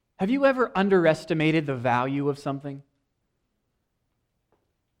Have you ever underestimated the value of something?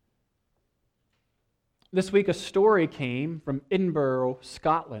 This week, a story came from Edinburgh,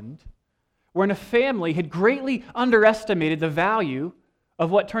 Scotland, wherein a family had greatly underestimated the value of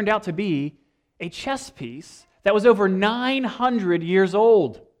what turned out to be a chess piece that was over 900 years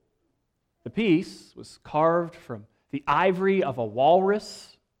old. The piece was carved from the ivory of a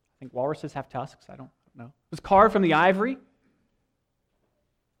walrus. I think walruses have tusks, I don't know. It was carved from the ivory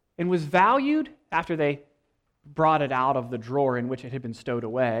and was valued after they brought it out of the drawer in which it had been stowed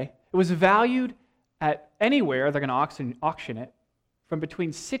away. It was valued at anywhere, they're going to auction it, from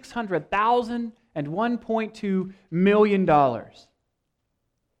between $600,000 and $1.2 million.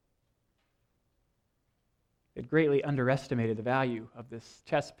 It greatly underestimated the value of this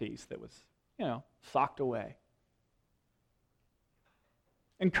chess piece that was, socked away.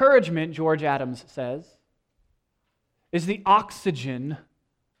 Encouragement, George Adams says, is the oxygen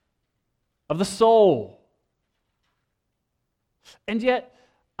of the soul. And yet,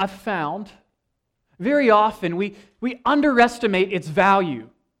 I've found very often we underestimate its value,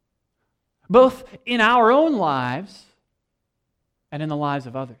 both in our own lives and in the lives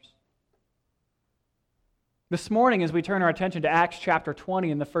of others. This morning, as we turn our attention to Acts chapter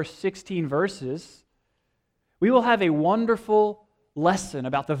 20 and the first 16 verses, we will have a wonderful lesson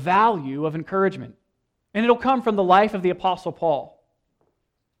about the value of encouragement. And it'll come from the life of the Apostle Paul.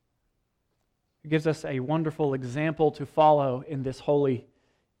 It gives us a wonderful example to follow in this holy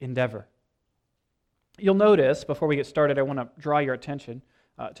endeavor. You'll notice, before we get started, I want to draw your attention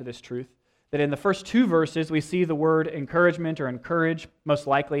to this truth, that in the first two verses we see the word encouragement or encourage, most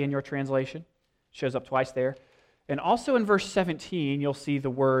likely in your translation. It shows up twice there. And also in verse 17, you'll see the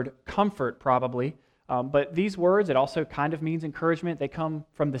word comfort, probably. But these words, it also kind of means encouragement. They come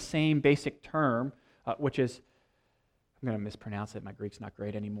from the same basic term, which is, I'm going to mispronounce it, my Greek's not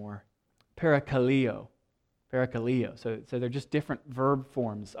great anymore, parakaleo. Parakaleo. So they're just different verb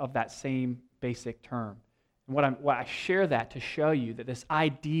forms of that same basic term. And what I share that to show you that this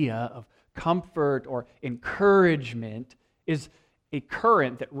idea of comfort or encouragement is a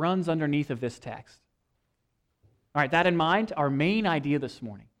current that runs underneath of this text. All right, that in mind, our main idea this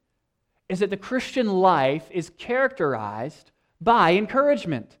morning is that the Christian life is characterized by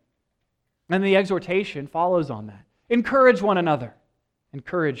encouragement. And the exhortation follows on that. Encourage one another.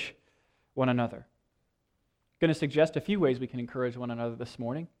 Encourage one another. I'm going to suggest a few ways we can encourage one another this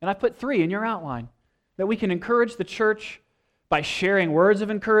morning. And I've put 3 in your outline. That we can encourage the church by sharing words of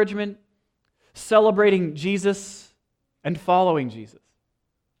encouragement, celebrating Jesus, and following Jesus.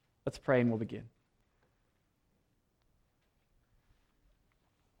 Let's pray and we'll begin.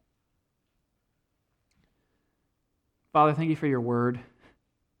 Father, thank you for your word.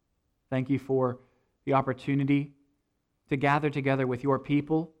 Thank you for the opportunity to gather together with your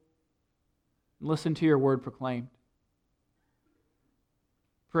people and listen to your word proclaimed.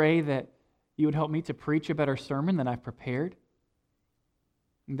 Pray that you would help me to preach a better sermon than I've prepared,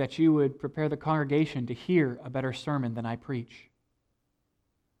 and that you would prepare the congregation to hear a better sermon than I preach.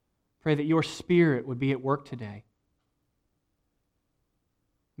 Pray that your Spirit would be at work today,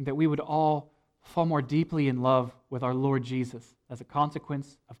 and that we would all fall more deeply in love with our Lord Jesus as a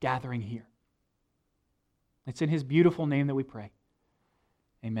consequence of gathering here. It's in His beautiful name that we pray.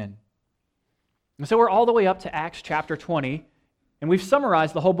 Amen. And so we're all the way up to Acts chapter 20, and we've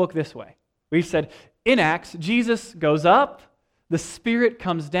summarized the whole book this way. We've said, in Acts, Jesus goes up, the Spirit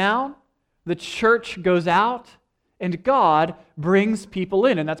comes down, the church goes out, and God brings people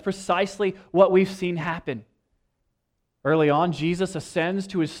in. And that's precisely what we've seen happen. Early on, Jesus ascends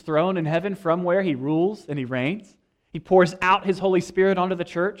to His throne in heaven from where He rules and He reigns. He pours out His Holy Spirit onto the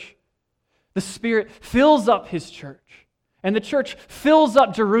church. The Spirit fills up His church. And the church fills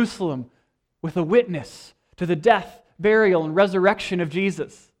up Jerusalem with a witness to the death, burial, and resurrection of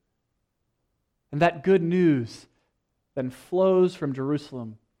Jesus. And that good news then flows from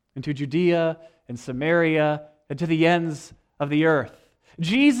Jerusalem into Judea and Samaria and to the ends of the earth.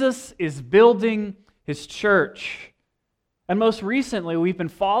 Jesus is building His church. And most recently, we've been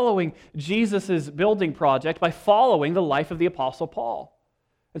following Jesus' building project by following the life of the Apostle Paul.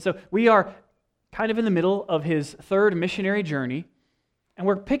 And so we are kind of in the middle of his third missionary journey, and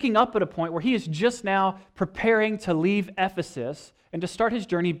we're picking up at a point where he is just now preparing to leave Ephesus and to start his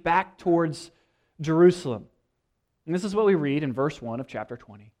journey back towards Jerusalem. And this is what we read in verse 1 of chapter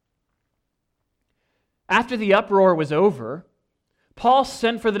 20. After the uproar was over, Paul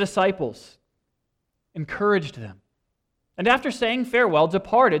sent for the disciples, encouraged them, and after saying farewell,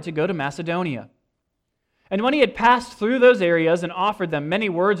 departed to go to Macedonia. And when he had passed through those areas and offered them many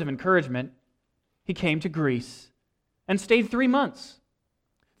words of encouragement, he came to Greece and stayed 3 months.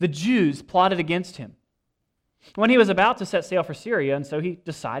 The Jews plotted against him when he was about to set sail for Syria, and so he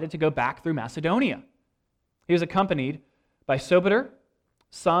decided to go back through Macedonia. He was accompanied by Sopater,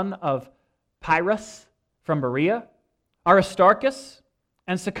 son of Pyrrhus from Berea, Aristarchus,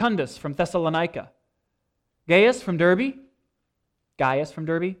 and Secundus from Thessalonica, Gaius from Derbe,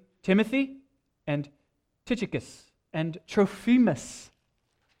 Timothy, and Tychicus, and Trophimus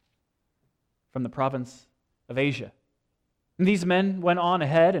from the province of Asia. And these men went on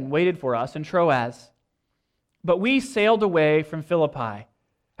ahead and waited for us in Troas. But we sailed away from Philippi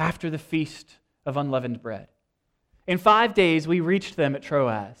after the feast of unleavened bread. In 5 days we reached them at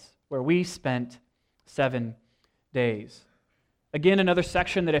Troas, where we spent 7 days. Again, another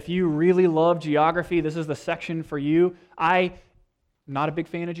section that if you really love geography, this is the section for you. I'm not a big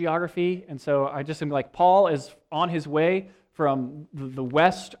fan of geography, and so I just am like, Paul is on his way from the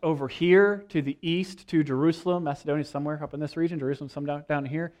west over here to the east to Jerusalem. Macedonia is somewhere up in this region, Jerusalem somewhere down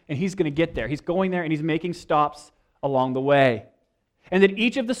here, and he's going to get there. He's going there, and he's making stops along the way. And at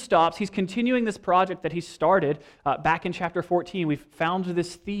each of the stops, he's continuing this project that he started back in chapter 14. We've found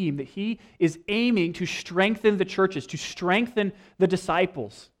this theme that he is aiming to strengthen the churches, to strengthen the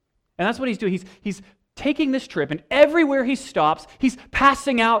disciples. And that's what he's doing. He's taking this trip, and everywhere he stops, he's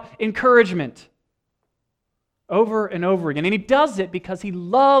passing out encouragement over and over again. And he does it because he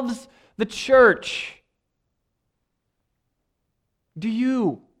loves the church. Do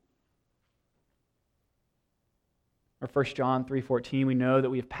you? Or 1 John 3:14, we know that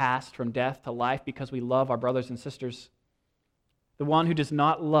we have passed from death to life because we love our brothers and sisters. The one who does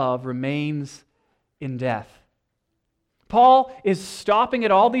not love remains in death. Paul is stopping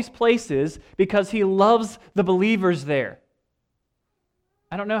at all these places because he loves the believers there.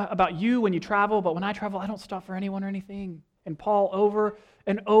 I don't know about you when you travel, but when I travel, I don't stop for anyone or anything. And Paul, over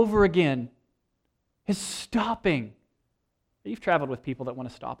and over again, is stopping. You've traveled with people that want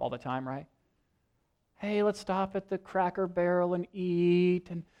to stop all the time, right? Hey, let's stop at the Cracker Barrel and eat,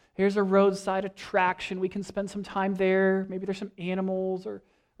 and here's a roadside attraction. We can spend some time there. Maybe there's some animals, or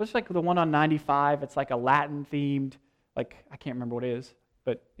there's like the one on 95. It's like a Latin-themed, like, I can't remember what it is,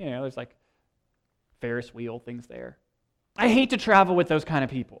 but, there's like Ferris wheel things there. I hate to travel with those kind of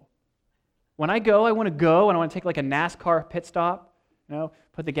people. When I go, I want to go, and I want to take like a NASCAR pit stop,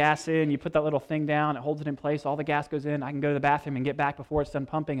 put the gas in, you put that little thing down, it holds it in place, all the gas goes in, I can go to the bathroom and get back before it's done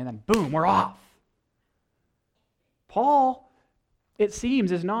pumping, and then boom, we're off. Paul, it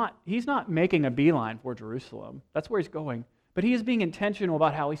seems, he's not making a beeline for Jerusalem. That's where he's going. But he is being intentional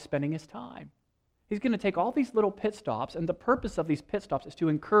about how he's spending his time. He's going to take all these little pit stops, and the purpose of these pit stops is to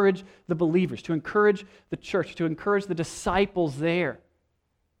encourage the believers, to encourage the church, to encourage the disciples there.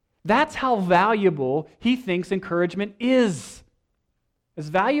 That's how valuable he thinks encouragement is. It's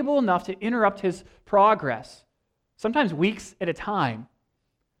valuable enough to interrupt his progress, sometimes weeks at a time,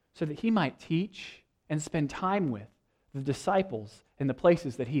 so that he might teach and spend time with the disciples in the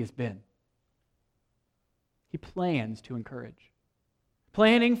places that he has been. He plans to encourage.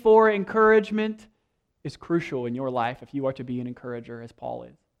 Planning for encouragement is crucial in your life if you are to be an encourager, as Paul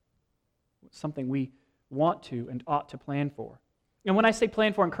is. It's something we want to and ought to plan for. And when I say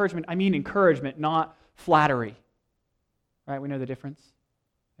plan for encouragement, I mean encouragement, not flattery. Right? We know the difference,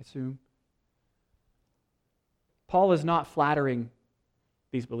 I assume. Paul is not flattering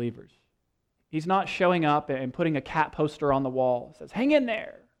these believers. He's not showing up and putting a cat poster on the wall that says, hang in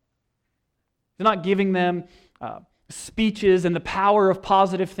there. He's not giving them speeches and the power of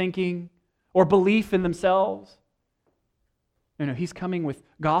positive thinking or belief in themselves. No, he's coming with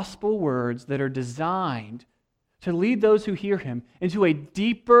gospel words that are designed to lead those who hear him into a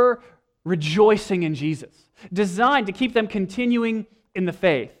deeper rejoicing in Jesus, designed to keep them continuing in the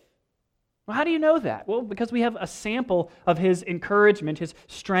faith. Well, how do you know that? Well, because we have a sample of his encouragement, his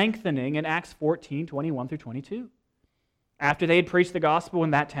strengthening in Acts 14:21 through 22. After they had preached the gospel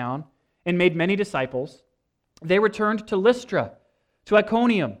in that town and made many disciples, they returned to Lystra, to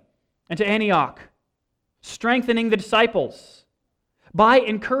Iconium, and to Antioch, strengthening the disciples by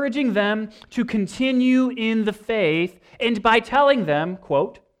encouraging them to continue in the faith and by telling them,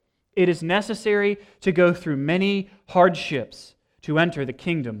 quote, it is necessary to go through many hardships to enter the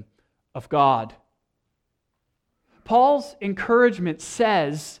kingdom of God. Paul's encouragement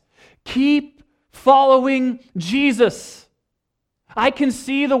says, keep following Jesus. I can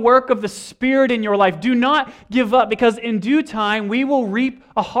see the work of the Spirit in your life. Do not give up, because in due time we will reap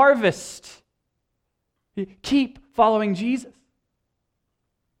a harvest. Keep following Jesus.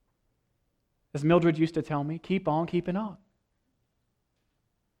 As Mildred used to tell me, keep on keeping on.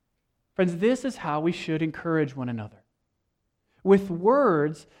 Friends, this is how we should encourage one another. With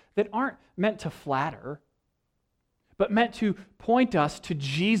words that aren't meant to flatter, but meant to point us to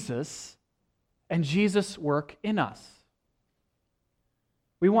Jesus and Jesus' work in us.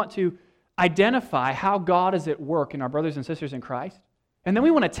 We want to identify how God is at work in our brothers and sisters in Christ, and then we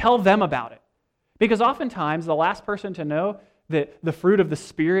want to tell them about it. Because oftentimes, the last person to know that the fruit of the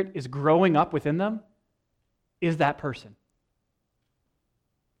Spirit is growing up within them is that person.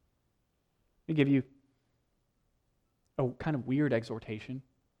 Let me give you a kind of weird exhortation,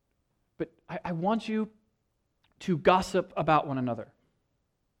 but I want you to gossip about one another.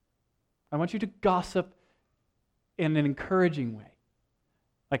 I want you to gossip in an encouraging way,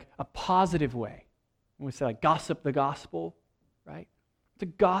 like a positive way. When we say like gossip the gospel, right? To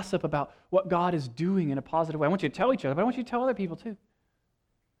gossip about what God is doing in a positive way. I want you to tell each other, but I want you to tell other people too.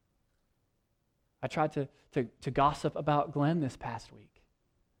 I tried to gossip about Glenn this past week.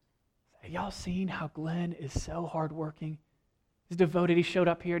 Have y'all seen how Glenn is so hardworking? He's devoted. He showed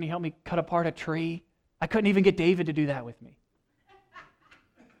up here and he helped me cut apart a tree. I couldn't even get David to do that with me.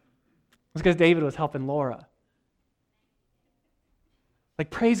 It's because David was helping Laura.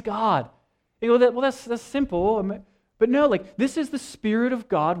 Like, praise God. You go, well, that's simple. But no, like, this is the Spirit of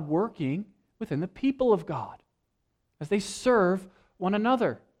God working within the people of God as they serve one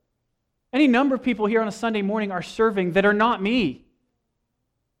another. Any number of people here on a Sunday morning are serving that are not me.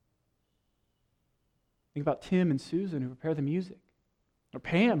 Think about Tim and Susan who prepare the music, or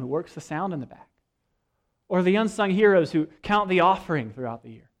Pam who works the sound in the back, or the unsung heroes who count the offering throughout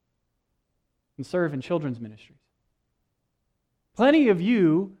the year and serve in children's ministries. Plenty of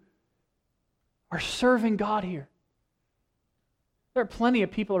you are serving God here. There are plenty of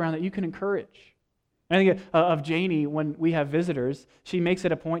people around that you can encourage. I think of Janie when we have visitors. She makes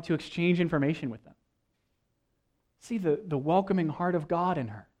it a point to exchange information with them. See the welcoming heart of God in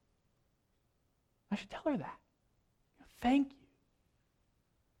her. I should tell her that. Thank you.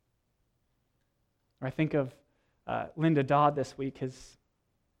 Or I think of Linda Dodd this week has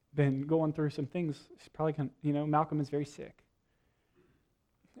been going through some things. She's probably, Malcolm is very sick.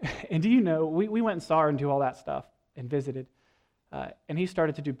 And do you know, we went and saw her and do all that stuff and visited. And he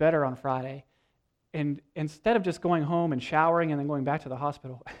started to do better on Friday. And instead of just going home and showering and then going back to the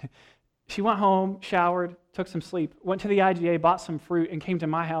hospital, she went home, showered, took some sleep, went to the IGA, bought some fruit, and came to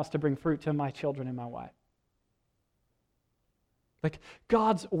my house to bring fruit to my children and my wife. Like,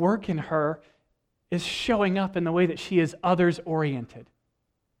 God's work in her is showing up in the way that she is others-oriented.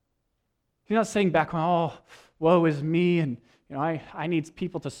 She's not sitting back, oh, woe is me, and I need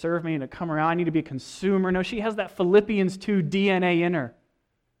people to serve me and to come around. I need to be a consumer. No, she has that Philippians 2 DNA in her.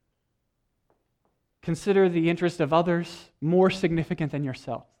 Consider the interest of others more significant than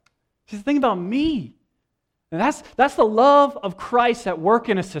yourself. She's thinking about me. And that's the love of Christ at work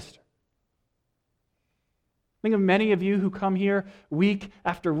in a sister. Think of many of you who come here week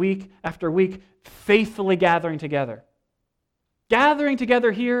after week after week, faithfully gathering together. Gathering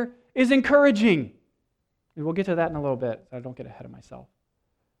together here is encouraging. And we'll get to that in a little bit, so I don't get ahead of myself.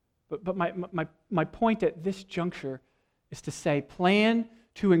 But my point at this juncture is to say, plan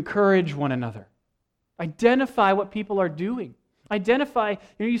to encourage one another. Identify what people are doing. Identify,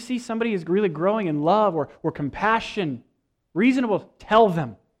 you see somebody is really growing in love or compassion, reasonable, tell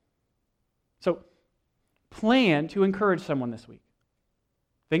them. So, plan to encourage someone this week.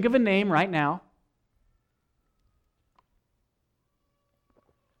 Think of a name right now.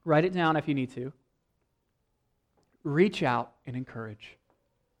 Write it down if you need to. Reach out and encourage.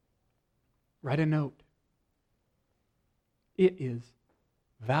 Write a note. It is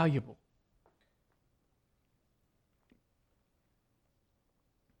valuable.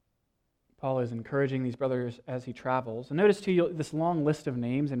 Paul is encouraging these brothers as he travels. And notice too this long list of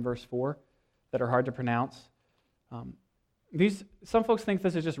names in verse 4 that are hard to pronounce. Some folks think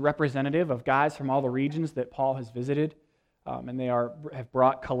this is just representative of guys from all the regions that Paul has visited, and they have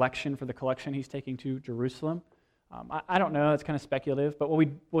brought collection for the collection he's taking to Jerusalem. I don't know, it's kind of speculative, but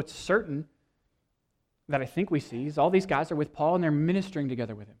what's certain that I think we see is all these guys are with Paul and they're ministering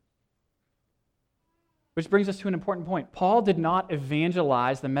together with him. Which brings us to an important point. Paul did not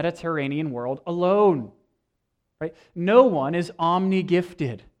evangelize the Mediterranean world alone. Right? No one is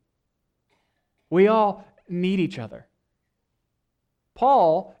omni-gifted. We all need each other.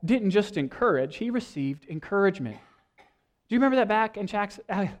 Paul didn't just encourage, he received encouragement. Do you remember that back in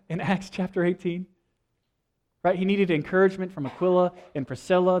Acts chapter 18? Right? He needed encouragement from Aquila and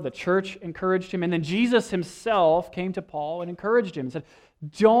Priscilla. The church encouraged him. And then Jesus himself came to Paul and encouraged him and said,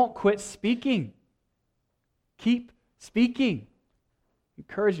 don't quit speaking. Keep speaking.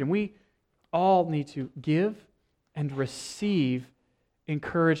 Encourage him. We all need to give and receive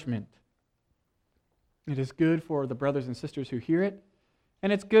encouragement. It is good for the brothers and sisters who hear it,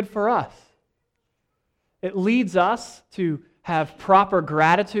 and it's good for us. It leads us to have proper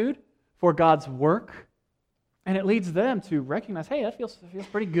gratitude for God's work. And it leads them to recognize, hey, that feels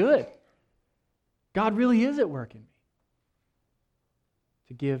pretty good. God really is at work in me.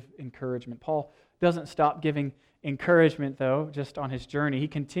 To give encouragement. Paul doesn't stop giving encouragement, though, just on his journey. He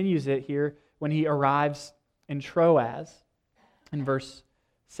continues it here when he arrives in Troas in verse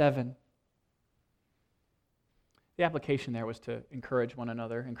 7. The application there was to encourage one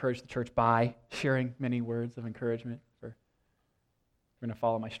another, encourage the church by sharing many words of encouragement. We're going to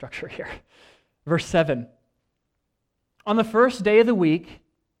follow my structure here. Verse 7. On the first day of the week,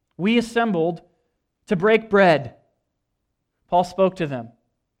 we assembled to break bread. Paul spoke to them.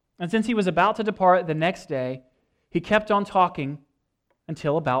 And since he was about to depart the next day, he kept on talking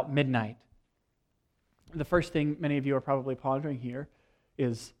until about midnight. The first thing many of you are probably pondering here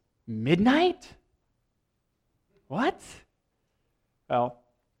is midnight? What? Well,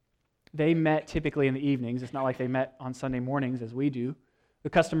 they met typically in the evenings. It's not like they met on Sunday mornings as we do. The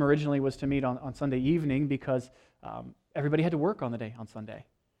custom originally was to meet on Sunday evening because everybody had to work on the day on Sunday.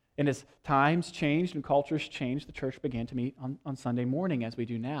 And as times changed and cultures changed, the church began to meet on Sunday morning as we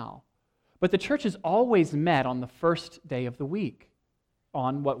do now. But the church has always met on the first day of the week,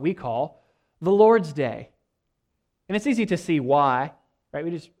 on what we call the Lord's Day. And it's easy to see why, right? We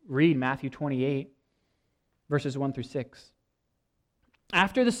just read Matthew 28, verses 1 through 6.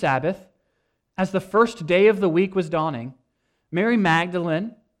 After the Sabbath, as the first day of the week was dawning, Mary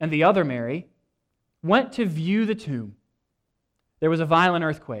Magdalene and the other Mary went to view the tomb. There was a violent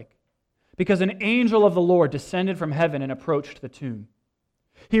earthquake, because an angel of the Lord descended from heaven and approached the tomb.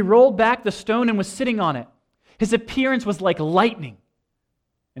 He rolled back the stone and was sitting on it. His appearance was like lightning,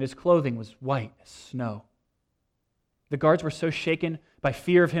 and his clothing was white as snow. The guards were so shaken by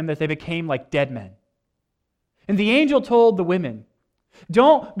fear of him that they became like dead men. And the angel told the women,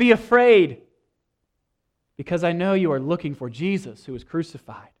 "Don't be afraid, because I know you are looking for Jesus who was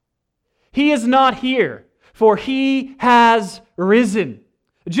crucified. He is not here, for he has risen,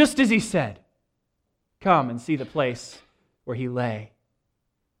 just as he said. Come and see the place where he lay."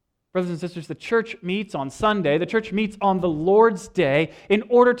 Brothers and sisters, the church meets on Sunday, the church meets on the Lord's Day in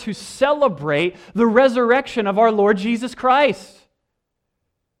order to celebrate the resurrection of our Lord Jesus Christ.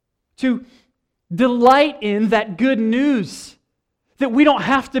 To delight in that good news that we don't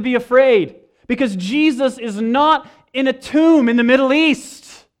have to be afraid because Jesus is not in a tomb in the Middle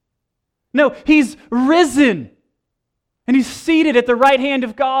East. No, he's risen and he's seated at the right hand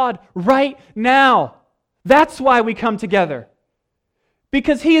of God right now. That's why we come together.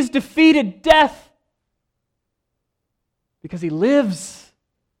 Because he has defeated death. Because he lives.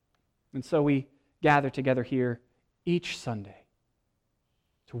 And so we gather together here each Sunday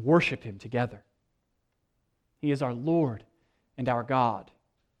to worship him together. He is our Lord and our God.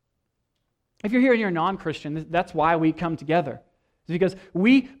 If you're here and you're a non-Christian, that's why we come together. It's because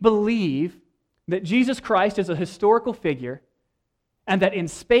we believe that Jesus Christ is a historical figure and that in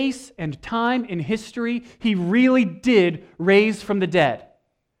space and time in history, he really did raise from the dead.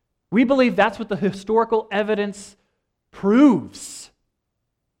 We believe that's what the historical evidence proves.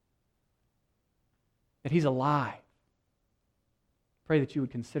 That he's alive. Pray that you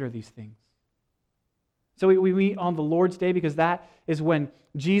would consider these things. So we meet on the Lord's Day because that is when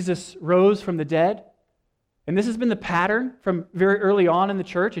Jesus rose from the dead. And this has been the pattern from very early on in the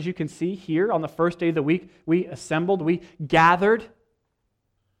church. As you can see here, on the first day of the week, we assembled, we gathered.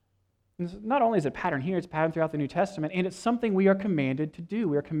 And not only is it a pattern here, it's a pattern throughout the New Testament, and it's something we are commanded to do.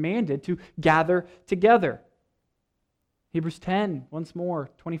 We are commanded to gather together. Hebrews 10, once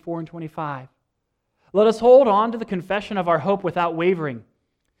more, 24 and 25. Let us hold on to the confession of our hope without wavering,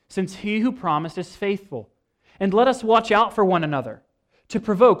 since he who promised is faithful. And let us watch out for one another, to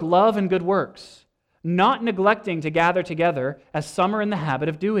provoke love and good works, not neglecting to gather together as some are in the habit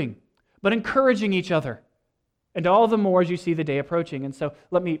of doing, but encouraging each other, and all the more as you see the day approaching. And so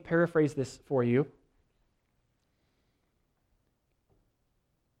let me paraphrase this for you.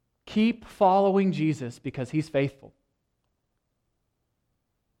 Keep following Jesus because he's faithful.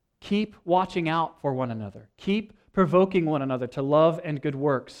 Keep watching out for one another. Keep provoking one another to love and good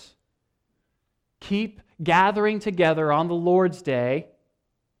works. Keep gathering together on the Lord's Day.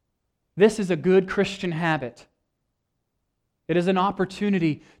 This is a good Christian habit. It is an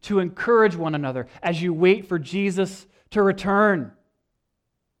opportunity to encourage one another as you wait for Jesus to return.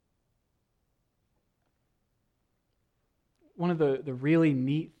 One of the really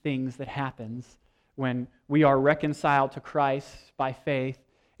neat things that happens when we are reconciled to Christ by faith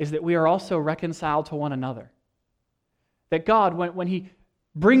is that we are also reconciled to one another. That God, when he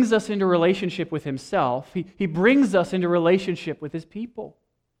brings us into relationship with himself, he brings us into relationship with his people.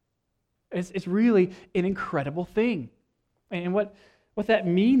 It's really an incredible thing. And what that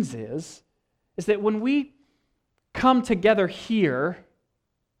means is that when we come together here,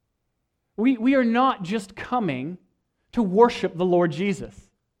 we are not just coming to worship the Lord Jesus.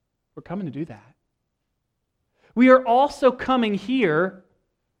 We're coming to do that. We are also coming here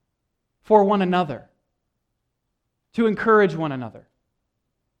for one another, to encourage one another.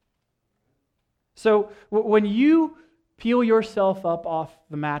 So when you peel yourself up off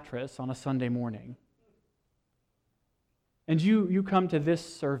the mattress on a Sunday morning, and you come to this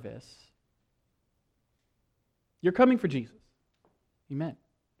service, you're coming for Jesus. Amen.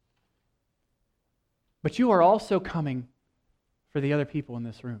 But you are also coming for the other people in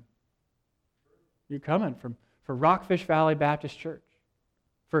this room. You're coming for Rockfish Valley Baptist Church,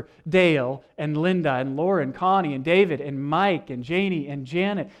 for Dale and Linda and Laura and Connie and David and Mike and Janie and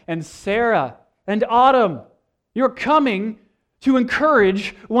Janet and Sarah and Autumn. You're coming to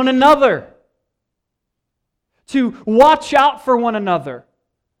encourage one another, to watch out for one another,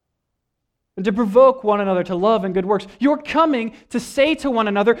 and to provoke one another to love and good works. You're coming to say to one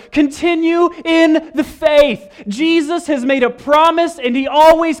another, continue in the faith. Jesus has made a promise and He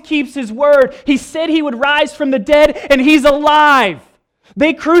always keeps His word. He said He would rise from the dead and He's alive.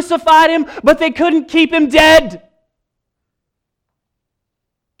 They crucified Him, but they couldn't keep Him dead.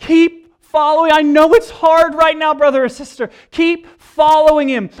 Keep following. I know it's hard right now, brother or sister. Keep following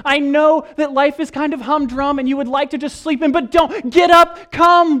Him. I know that life is kind of humdrum and you would like to just sleep in, but don't. Get up,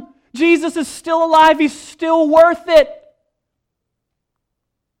 come. Jesus is still alive. He's still worth it.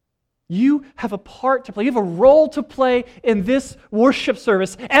 You have a part to play. You have a role to play in this worship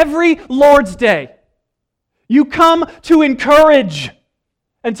service every Lord's Day. You come to encourage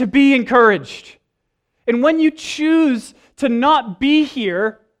and to be encouraged. And when you choose to not be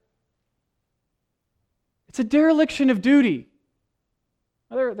here, it's a dereliction of duty.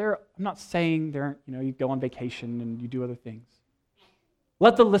 I'm not saying you go on vacation and you do other things.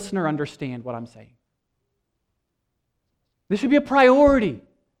 Let the listener understand what I'm saying. This should be a priority,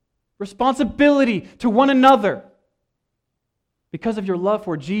 responsibility to one another because of your love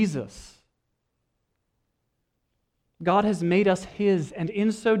for Jesus. God has made us His, and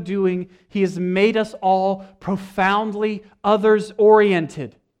in so doing, He has made us all profoundly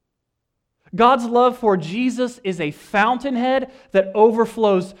others-oriented. God's love for Jesus is a fountainhead that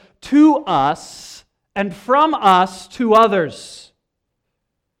overflows to us and from us to others.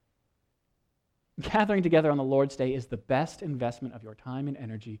 Gathering together on the Lord's Day is the best investment of your time and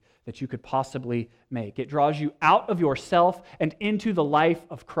energy that you could possibly make. It draws you out of yourself and into the life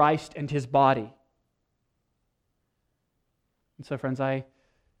of Christ and His body. And so, friends, I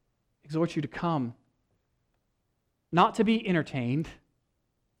exhort you to come, not to be entertained,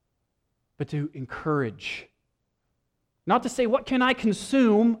 but to encourage. Not to say, what can I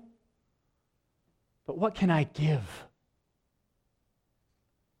consume, but what can I give?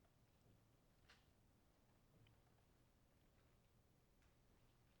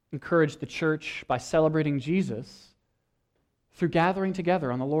 Encourage the church by celebrating Jesus through gathering together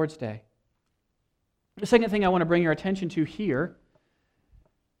on the Lord's Day. The second thing I want to bring your attention to here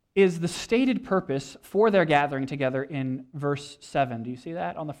is the stated purpose for their gathering together in verse 7. Do you see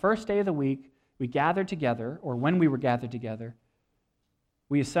that? On the first day of the week, we gathered together, or when we were gathered together,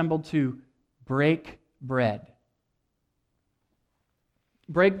 we assembled to break bread.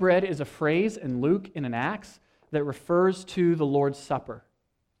 Break bread is a phrase in Luke and in Acts that refers to the Lord's Supper.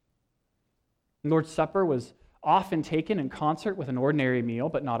 The Lord's Supper was often taken in concert with an ordinary meal,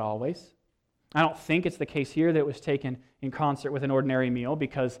 but not always. I don't think it's the case here that it was taken in concert with an ordinary meal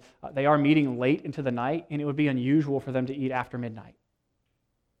because they are meeting late into the night, and it would be unusual for them to eat after midnight.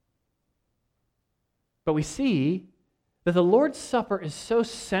 But we see that the Lord's Supper is so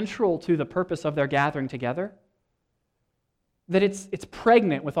central to the purpose of their gathering together that it's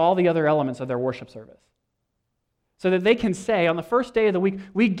pregnant with all the other elements of their worship service. So that they can say, on the first day of the week,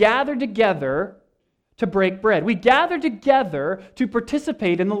 we gathered together to break bread. We gathered together to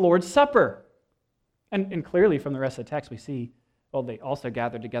participate in the Lord's Supper. And clearly from the rest of the text we see, they also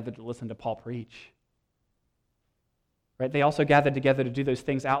gathered together to listen to Paul preach. Right? They also gathered together to do those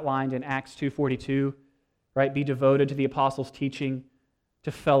things outlined in Acts 2:42, right? Be devoted to the apostles' teaching,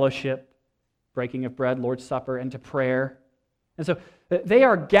 to fellowship, breaking of bread, Lord's Supper, and to prayer. And so they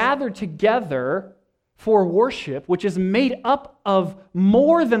are gathered together for worship, which is made up of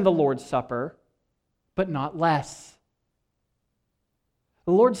more than the Lord's Supper, but not less.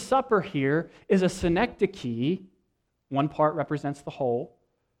 The Lord's Supper here is a synecdoche, one part represents the whole,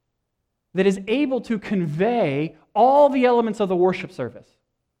 that is able to convey all the elements of the worship service.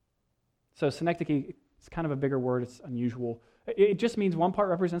 So synecdoche is kind of a bigger word, it's unusual It just means one part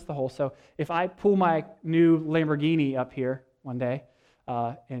represents the whole. So if I pull my new Lamborghini up here one day,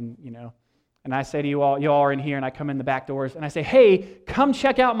 and I say to you all are in here, and I come in the back doors, and I say, hey, come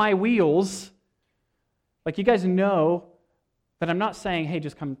check out my wheels. Like, you guys know that I'm not saying, hey,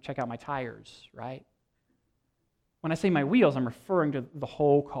 just come check out my tires, right? When I say my wheels, I'm referring to the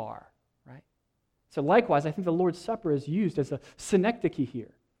whole car, right? So likewise, I think the Lord's Supper is used as a synecdoche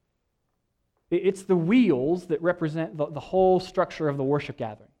here. It's the wheels that represent the whole structure of the worship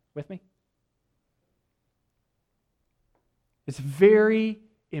gathering. With me? It's very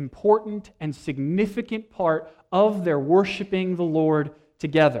important and significant part of their worshiping the Lord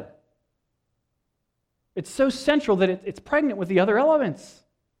together. It's so central that it's pregnant with the other elements.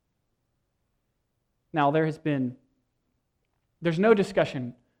 Now, there's no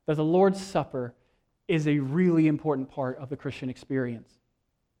discussion that the Lord's Supper is a really important part of the Christian experience.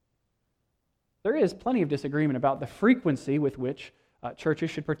 There is plenty of disagreement about the frequency with which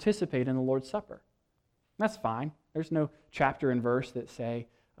churches should participate in the Lord's Supper. That's fine. There's no chapter and verse that say,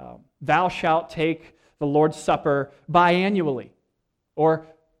 thou shalt take the Lord's Supper biannually, or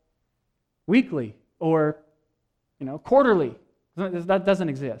weekly, or quarterly. That doesn't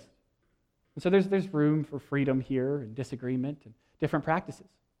exist. And so there's room for freedom here and disagreement and different practices.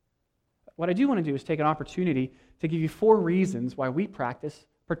 What I do want to do is take an opportunity to give you 4 reasons why we practice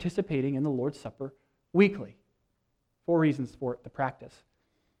participating in the Lord's Supper weekly. 4 reasons for the practice.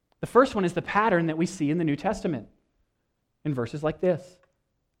 The first one is the pattern that we see in the New Testament in verses like this.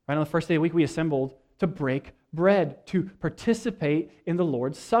 Right on the first day of the week, we assembled to break bread, to participate in the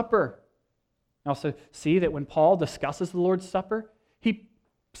Lord's Supper. Also see that when Paul discusses the Lord's Supper, he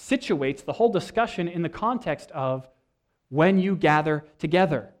situates the whole discussion in the context of when you gather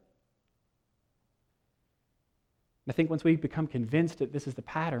together. I think once we become convinced that this is the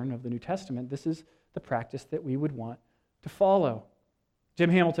pattern of the New Testament, this is the practice that we would want to follow. Jim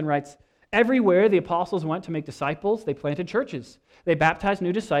Hamilton writes, everywhere the apostles went to make disciples, they planted churches. They baptized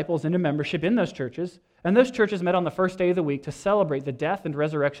new disciples into membership in those churches, and those churches met on the first day of the week to celebrate the death and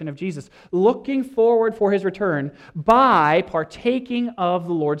resurrection of Jesus, looking forward for his return by partaking of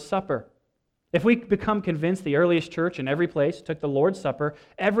the Lord's Supper. If we become convinced the earliest church in every place took the Lord's Supper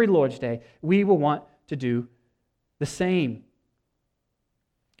every Lord's Day, we will want to do the same.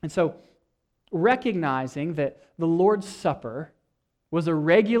 And so, recognizing that the Lord's Supper was a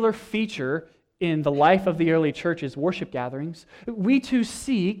regular feature in the life of the early church's worship gatherings, we too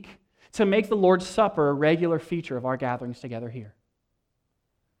seek to make the Lord's Supper a regular feature of our gatherings together here.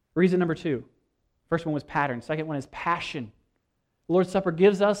 Reason number 2. First one was pattern. Second one is passion. The Lord's Supper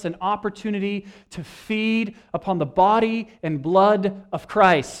gives us an opportunity to feed upon the body and blood of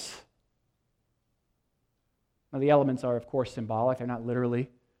Christ. Now, the elements are, of course, symbolic. They're not literally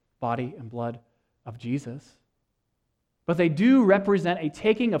body and blood of Jesus. But they do represent a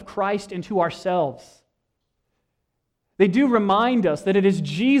taking of Christ into ourselves. They do remind us that it is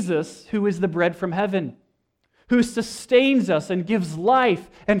Jesus who is the bread from heaven, who sustains us and gives life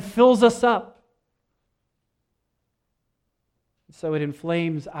and fills us up. So it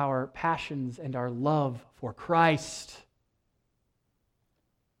inflames our passions and our love for Christ.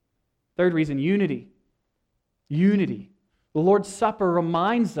 Third reason, unity. Unity. The Lord's Supper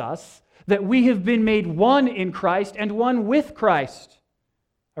reminds us that we have been made one in Christ and one with Christ.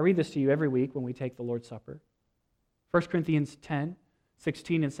 I read this to you every week when we take the Lord's Supper. 1 Corinthians 10,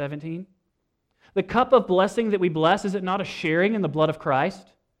 16 and 17. The cup of blessing that we bless, is it not a sharing in the blood of Christ?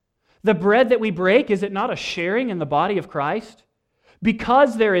 The bread that we break, is it not a sharing in the body of Christ?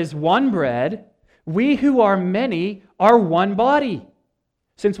 Because there is one bread, we who are many are one body,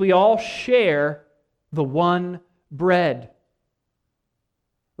 since we all share the one bread.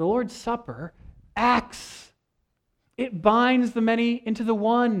 The Lord's Supper acts. It binds the many into the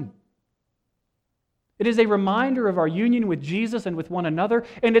one. It is a reminder of our union with Jesus and with one another,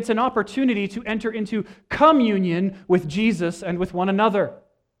 and it's an opportunity to enter into communion with Jesus and with one another.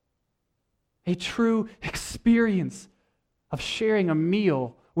 A true experience of sharing a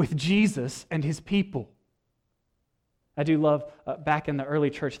meal with Jesus and his people. I do love, back in the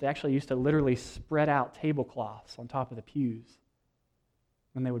early church, they actually used to literally spread out tablecloths on top of the pews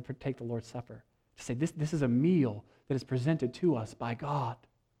when they would take the Lord's Supper, to say this is a meal that is presented to us by God.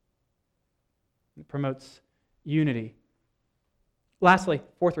 It promotes unity. Lastly,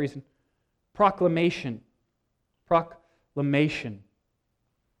 fourth reason, proclamation. Proclamation.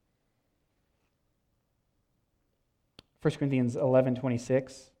 1 Corinthians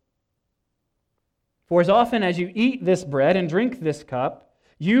 11:26. For as often as you eat this bread and drink this cup,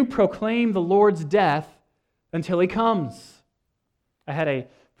 you proclaim the Lord's death until he comes. I had a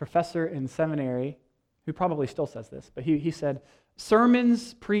professor in seminary who probably still says this, but he said,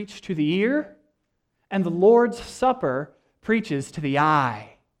 sermons preach to the ear, and the Lord's Supper preaches to the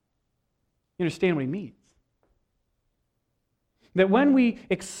eye. You understand what he means? That when we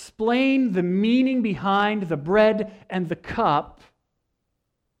explain the meaning behind the bread and the cup,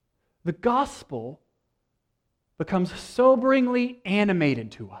 the gospel becomes soberingly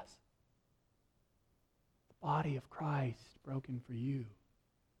animated to us. The body of Christ broken for you.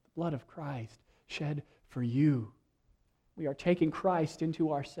 The blood of Christ shed for you. We are taking Christ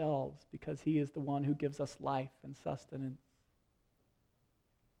into ourselves because he is the one who gives us life and sustenance.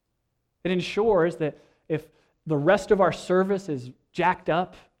 It ensures that if the rest of our service is jacked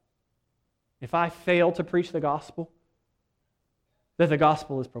up, if I fail to preach the gospel, that the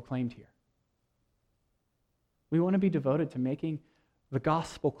gospel is proclaimed here. We want to be devoted to making the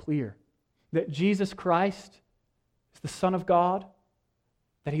gospel clear, that Jesus Christ is the Son of God,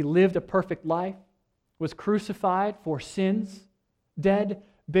 that he lived a perfect life, was crucified for sins, dead,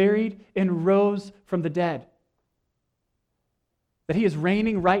 buried, and rose from the dead. That he is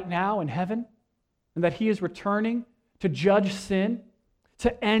reigning right now in heaven, and that he is returning to judge sin,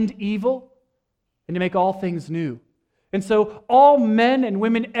 to end evil, and to make all things new. And so all men and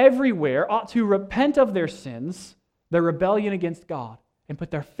women everywhere ought to repent of their sins, their rebellion against God, and put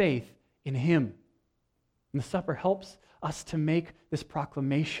their faith in him. And the supper helps us to make this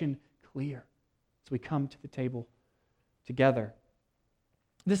proclamation clear as we come to the table together.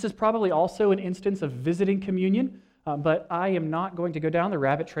 This is probably also an instance of visiting communion, but I am not going to go down the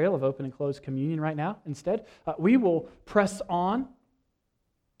rabbit trail of open and closed communion right now. Instead, we will press on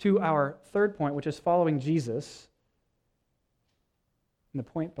to our third point, which is following Jesus. And the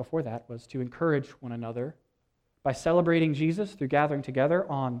point before that was to encourage one another by celebrating Jesus through gathering together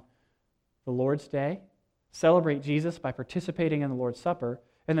on the Lord's Day, celebrate Jesus by participating in the Lord's Supper,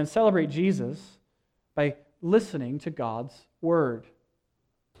 and then celebrate Jesus by listening to God's Word.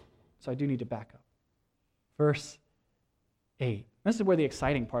 So I do need to back up. Verse 8. This is where the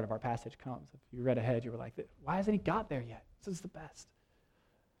exciting part of our passage comes. If you read ahead, you were like, why hasn't he got there yet? This is the best.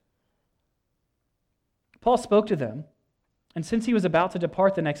 Paul spoke to them, and since he was about to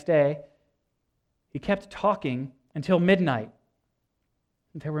depart the next day, he kept talking until midnight.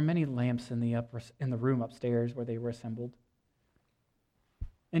 There were many lamps in the room upstairs where they were assembled.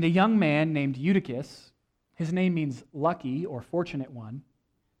 And a young man named Eutychus, his name means lucky or fortunate one,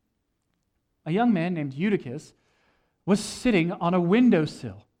 a young man named Eutychus was sitting on a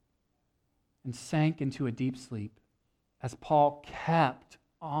windowsill and sank into a deep sleep as Paul kept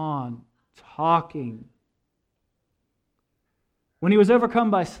on talking. When he was overcome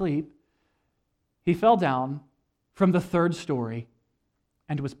by sleep, he fell down from the third story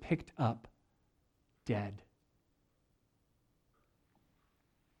and was picked up dead.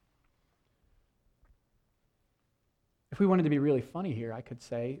 If we wanted to be really funny here, I could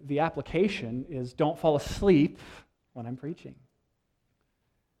say the application is don't fall asleep when I'm preaching.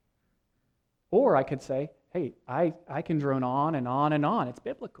 Or I could say, hey, I can drone on and on and on. It's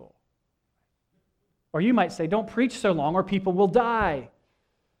biblical. Or you might say, don't preach so long or people will die.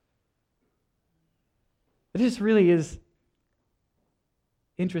 This really is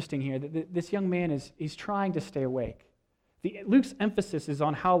interesting here. This young man he's trying to stay awake. Luke's emphasis is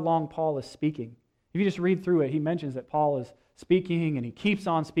on how long Paul is speaking. If you just read through it, he mentions that Paul is speaking and he keeps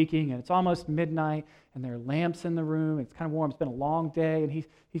on speaking and it's almost midnight and there are lamps in the room. It's kind of warm. It's been a long day and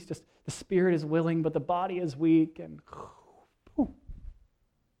he's just, the spirit is willing but the body is weak and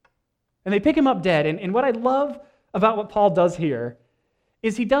they pick him up dead. And what I love about what Paul does here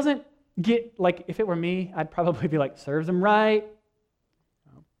is he doesn't get, like, if it were me, I'd probably be like, serves him right.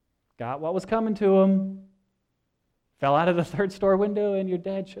 Got what was coming to him. Fell out of the third store window and you're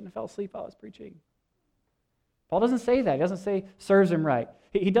dead. Shouldn't have fell asleep while I was preaching. Paul doesn't say that. He doesn't say serves him right.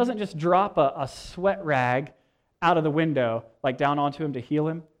 He doesn't just drop a sweat rag out of the window, like down onto him to heal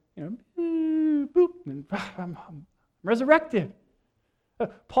him. Boop, and I'm resurrected.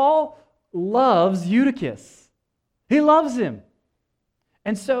 Paul loves Eutychus. He loves him.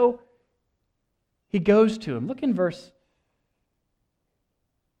 And so he goes to him. Look in verse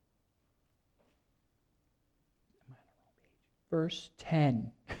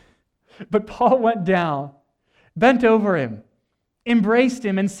 10. But Paul went down, bent over him, embraced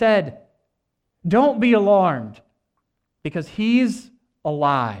him, and said, "Don't be alarmed, because he's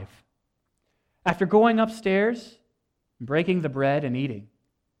alive." After going upstairs, breaking the bread and eating,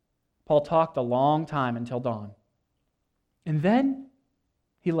 Paul talked a long time until dawn. And then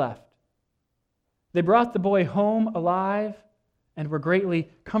he left. They brought the boy home alive and were greatly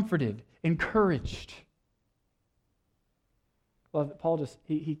comforted, encouraged. Well, Paul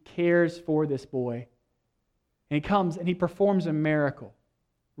he cares for this boy. And he comes and he performs a miracle,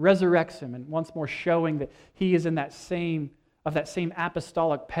 resurrects him, and once more showing that he is in that same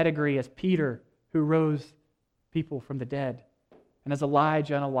apostolic pedigree as Peter, who rose people from the dead, and as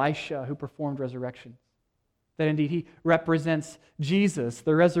Elijah and Elisha, who performed resurrections. That indeed he represents Jesus,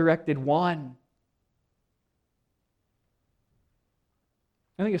 the resurrected one.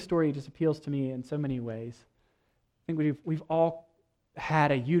 I think a story just appeals to me in so many ways. I think we've all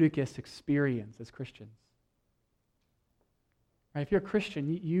had a Eutychus experience as Christians. Right? If you're a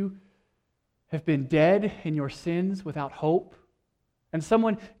Christian, you have been dead in your sins without hope, and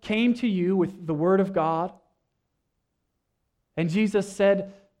someone came to you with the Word of God, and Jesus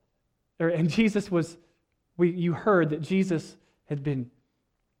said, you heard that Jesus had been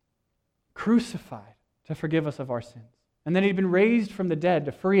crucified to forgive us of our sins, and then he'd been raised from the dead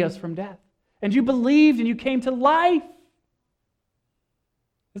to free us from death. And you believed and you came to life.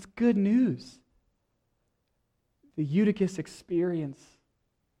 That's good news. The Eutychus experience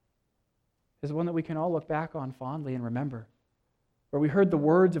is one that we can all look back on fondly and remember, where we heard the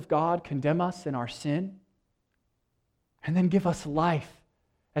words of God condemn us in our sin and then give us life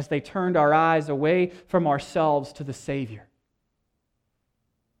as they turned our eyes away from ourselves to the Savior.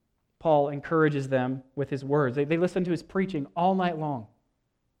 Paul encourages them with his words. They listen to his preaching all night long.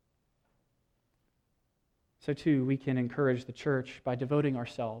 So too, we can encourage the church by devoting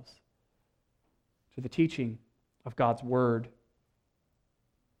ourselves to the teaching of God's Word.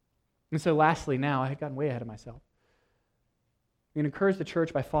 And so lastly now, I had gotten way ahead of myself. We can encourage the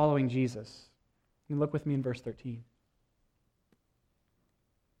church by following Jesus. And look with me in verse 13.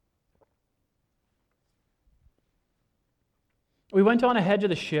 We went on ahead to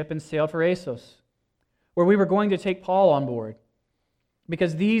the ship and sailed for Assos, where we were going to take Paul on board,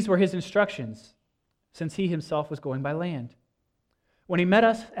 because these were his instructions, since he himself was going by land. When he met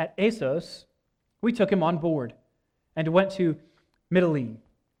us at Assos, we took him on board and went to Mytilene.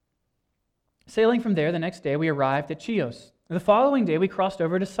 Sailing from there, the next day we arrived at Chios. The following day we crossed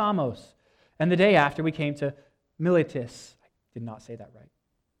over to Samos, and the day after we came to Miletus. I did not say that right.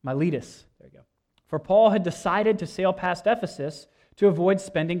 Miletus. There you go. For Paul had decided to sail past Ephesus to avoid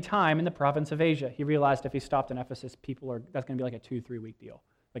spending time in the province of Asia. He realized if he stopped in Ephesus, that's going to be like a 2-3 week deal.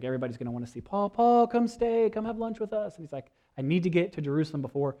 Like everybody's going to want to see Paul, come stay, come have lunch with us. And he's like, I need to get to Jerusalem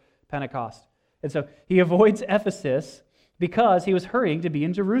before Pentecost. And so he avoids Ephesus because he was hurrying to be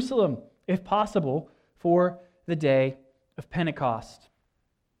in Jerusalem, if possible, for the day of Pentecost.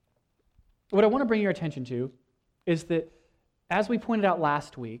 What I want to bring your attention to is that, as we pointed out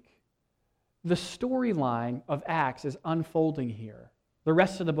last week, the storyline of Acts is unfolding here. The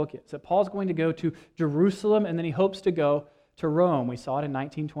rest of the book is that Paul's going to go to Jerusalem, and then he hopes to go to Rome. We saw it in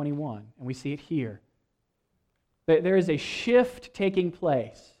 1921, and we see it here. There is a shift taking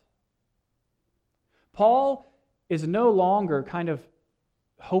place. Paul is no longer kind of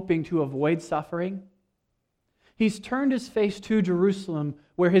hoping to avoid suffering. He's turned his face to Jerusalem,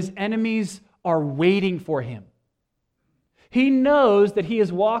 where his enemies are waiting for him. He knows that he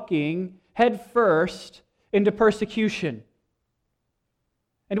is walking head first into persecution.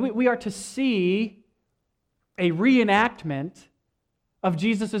 And we are to see a reenactment of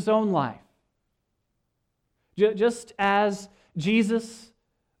Jesus' own life. Just as Jesus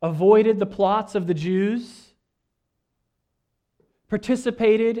avoided the plots of the Jews,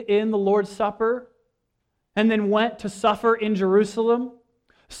 participated in the Lord's Supper, and then went to suffer in Jerusalem,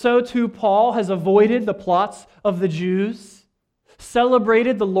 so too Paul has avoided the plots of the Jews,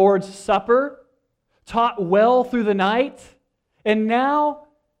 celebrated the Lord's Supper, taught well through the night, and now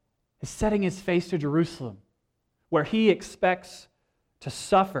is setting his face to Jerusalem, where he expects to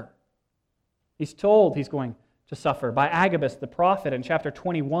suffer. He's told he's going to suffer by Agabus the prophet in chapter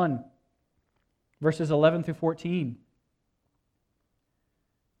 21, verses 11 through 14.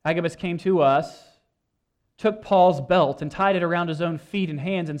 Agabus came to us, took Paul's belt and tied it around his own feet and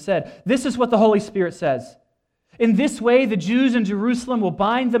hands and said, "This is what the Holy Spirit says. In this way, the Jews in Jerusalem will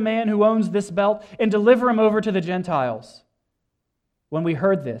bind the man who owns this belt and deliver him over to the Gentiles." When we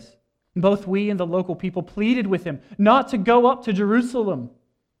heard this, both we and the local people pleaded with him not to go up to Jerusalem.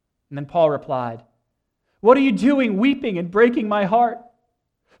 And then Paul replied, "What are you doing, weeping and breaking my heart?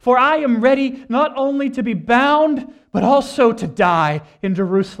 For I am ready not only to be bound, but also to die in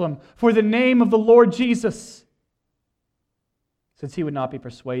Jerusalem for the name of the Lord Jesus." Since he would not be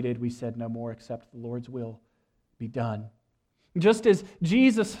persuaded, we said no more except the Lord's will be done. Just as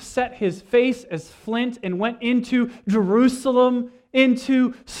Jesus set his face as flint and went into Jerusalem,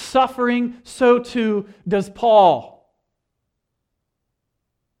 into suffering, so too does Paul.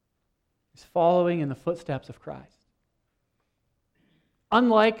 He's following in the footsteps of Christ.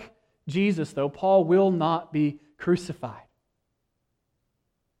 Unlike Jesus, though, Paul will not be crucified.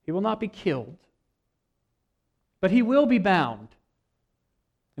 He will not be killed, but he will be bound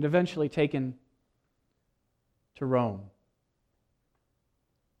and eventually taken to Rome.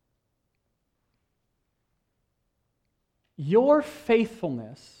 Your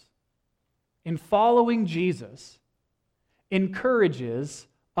faithfulness in following Jesus encourages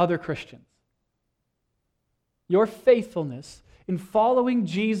other Christians. Your faithfulness in following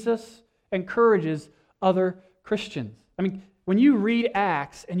Jesus encourages other Christians. I mean, when you read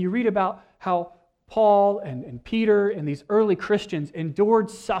Acts and you read about how Paul and Peter and these early Christians endured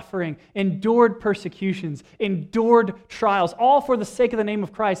suffering, endured persecutions, endured trials, all for the sake of the name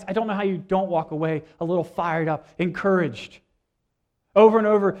of Christ, I don't know how you don't walk away a little fired up, encouraged. Over and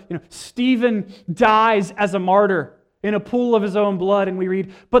over, Stephen dies as a martyr in a pool of his own blood, and we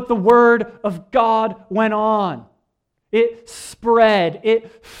read, but the word of God went on. It spread,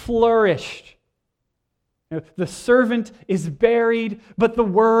 it flourished. The servant is buried, but the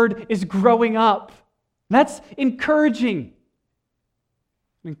word is growing up. That's encouraging.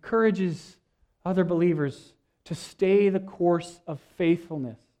 It encourages other believers to stay the course of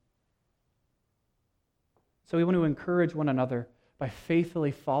faithfulness. So we want to encourage one another by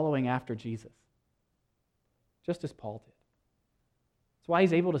faithfully following after Jesus, just as Paul did. That's why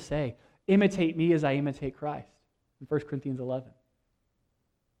he's able to say, imitate me as I imitate Christ, in 1 Corinthians 11.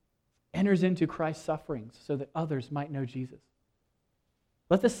 Enters into Christ's sufferings so that others might know Jesus.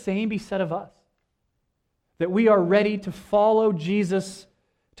 Let the same be said of us, that we are ready to follow Jesus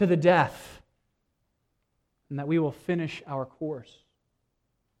to the death, and that we will finish our course.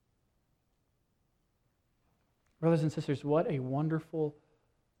 Brothers and sisters, what a wonderful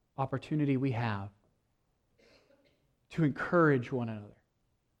opportunity we have to encourage one another.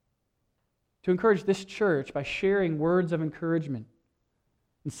 To encourage this church by sharing words of encouragement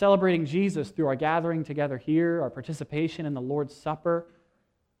and celebrating Jesus through our gathering together here, our participation in the Lord's Supper,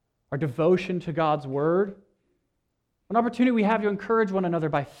 our devotion to God's Word. An opportunity we have to encourage one another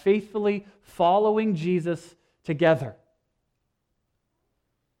by faithfully following Jesus together.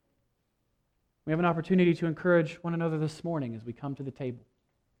 We have an opportunity to encourage one another this morning as we come to the table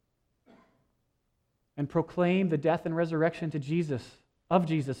and proclaim the death and resurrection of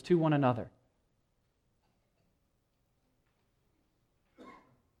Jesus to one another.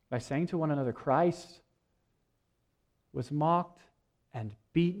 By saying to one another, Christ was mocked and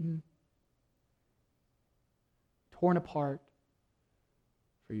beaten, torn apart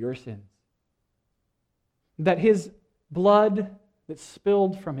for your sins. That his blood that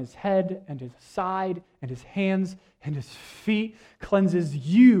spilled from his head and his side and his hands and his feet cleanses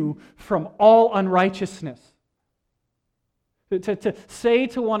you from all unrighteousness. To say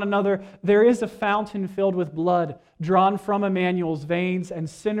to one another, there is a fountain filled with blood drawn from Emmanuel's veins, and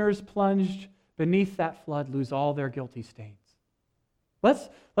sinners plunged beneath that flood lose all their guilty stains.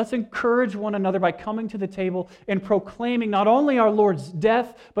 Let's encourage one another by coming to the table and proclaiming not only our Lord's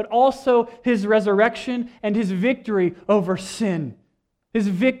death, but also his resurrection and his victory over sin, his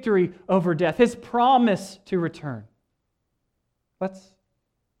victory over death, his promise to return. Let's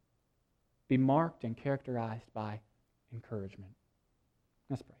be marked and characterized by encouragement.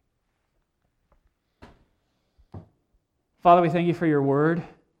 Let's pray. Father, we thank you for your word.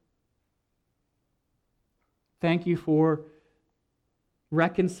 Thank you for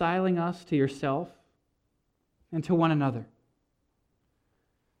reconciling us to yourself and to one another.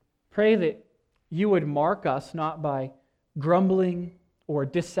 Pray that you would mark us not by grumbling or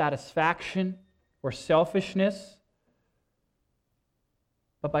dissatisfaction or selfishness,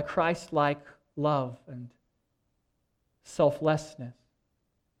 but by Christ-like love and selflessness.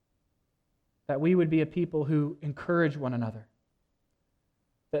 That we would be a people who encourage one another.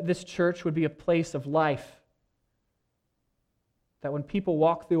 That this church would be a place of life. That when people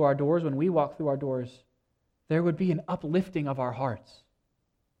walk through our doors, when we walk through our doors, there would be an uplifting of our hearts.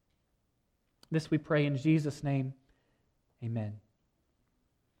 This we pray in Jesus' name. Amen.